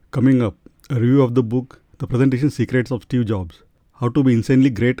Coming up, a review of the book The Presentation Secrets of Steve Jobs: How to Be Insanely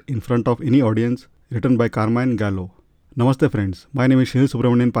Great in Front of Any Audience, written by Carmine Gallo. Namaste friends, my name is Shinil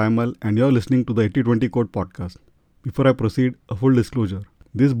Subramanian Payamal and you are listening to the 8020 Code podcast. Before I proceed, a full disclosure.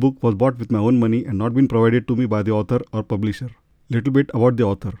 This book was bought with my own money and not been provided to me by the author or publisher. Little bit about the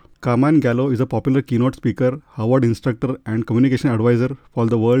author. Carmine Gallo is a popular keynote speaker, Harvard instructor and communication advisor for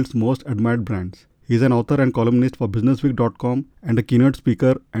the world's most admired brands. He is an author and columnist for businessweek.com and a keynote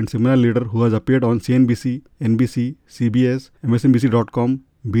speaker and seminar leader who has appeared on CNBC, NBC, CBS, MSNBC.com,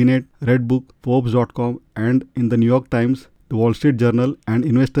 BNet, Redbook, Forbes.com and in the New York Times, the Wall Street Journal and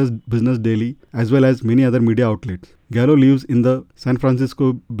Investors Business Daily, as well as many other media outlets. Gallo lives in the San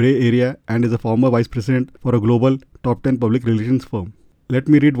Francisco Bay Area and is a former vice president for a global top 10 public relations firm. Let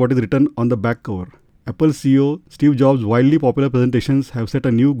me read what is written on the back cover. Apple CEO Steve Jobs' wildly popular presentations have set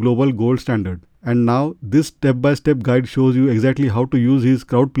a new global gold standard. And now, this step-by-step guide shows you exactly how to use his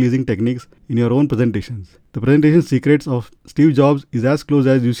crowd-pleasing techniques in your own presentations. The presentation secrets of Steve Jobs is as close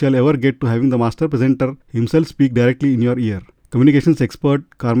as you shall ever get to having the master presenter himself speak directly in your ear. Communications expert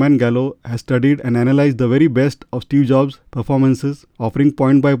Carmine Gallo has studied and analyzed the very best of Steve Jobs' performances, offering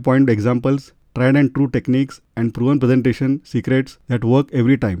point-by-point examples, tried and true techniques, and proven presentation secrets that work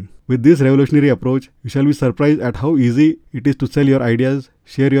every time. With this revolutionary approach, you shall be surprised at how easy it is to sell your ideas,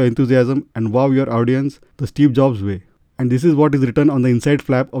 share your enthusiasm, and wow your audience the Steve Jobs way. And this is what is written on the inside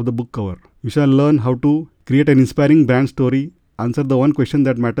flap of the book cover. You shall learn how to create an inspiring brand story, answer the one question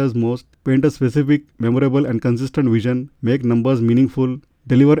that matters most, paint a specific, memorable, and consistent vision, make numbers meaningful,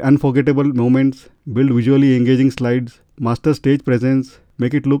 deliver unforgettable moments, build visually engaging slides, master stage presence,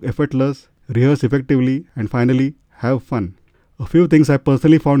 make it look effortless, rehearse effectively, and finally, have fun. A few things I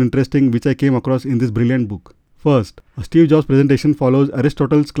personally found interesting which I came across in this brilliant book. First, a Steve Jobs presentation follows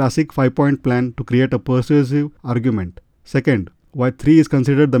Aristotle's classic 5-point plan to create a persuasive argument. Second, why 3 is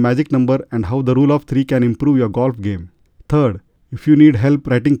considered the magic number and how the rule of 3 can improve your golf game. Third, if you need help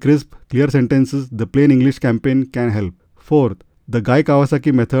writing crisp, clear sentences, the Plain English campaign can help. Fourth, the Guy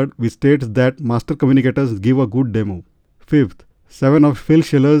Kawasaki method which states that master communicators give a good demo. Fifth, 7 of Phil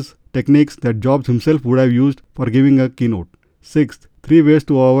Schiller's techniques that Jobs himself would have used for giving a keynote. Sixth, 3 ways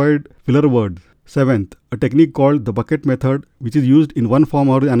to avoid filler words. Seventh, a technique called the bucket method, which is used in one form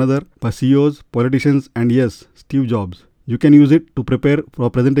or another by CEOs, politicians, and yes, Steve Jobs. You can use it to prepare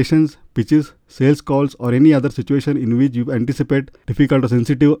for presentations, pitches, sales calls, or any other situation in which you anticipate difficult or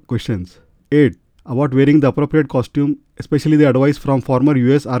sensitive questions. 8. About wearing the appropriate costume, especially the advice from former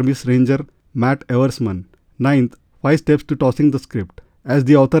US Army Ranger Matt Eversman. 9th, 5 steps to tossing the script. As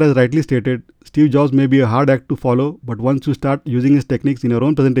the author has rightly stated, Steve Jobs may be a hard act to follow, but once you start using his techniques in your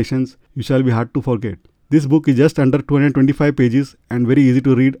own presentations, you shall be hard to forget. This book is just under 225 pages and very easy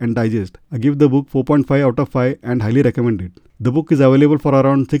to read and digest. I give the book 4.5 out of 5 and highly recommend it. The book is available for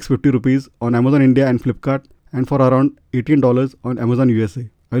around 650 rupees on Amazon India and Flipkart and for around $18 on Amazon USA.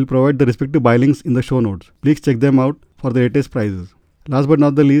 I will provide the respective buy links in the show notes. Please check them out for the latest prices. Last but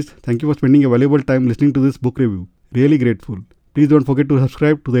not the least, thank you for spending a valuable time listening to this book review. Really grateful. Please don't forget to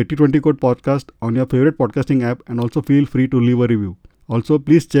subscribe to the 8020 Code podcast on your favorite podcasting app and also feel free to leave a review. Also,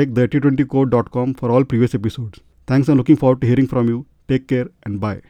 please check the 8020code.com for all previous episodes. Thanks and looking forward to hearing from you. Take care and bye.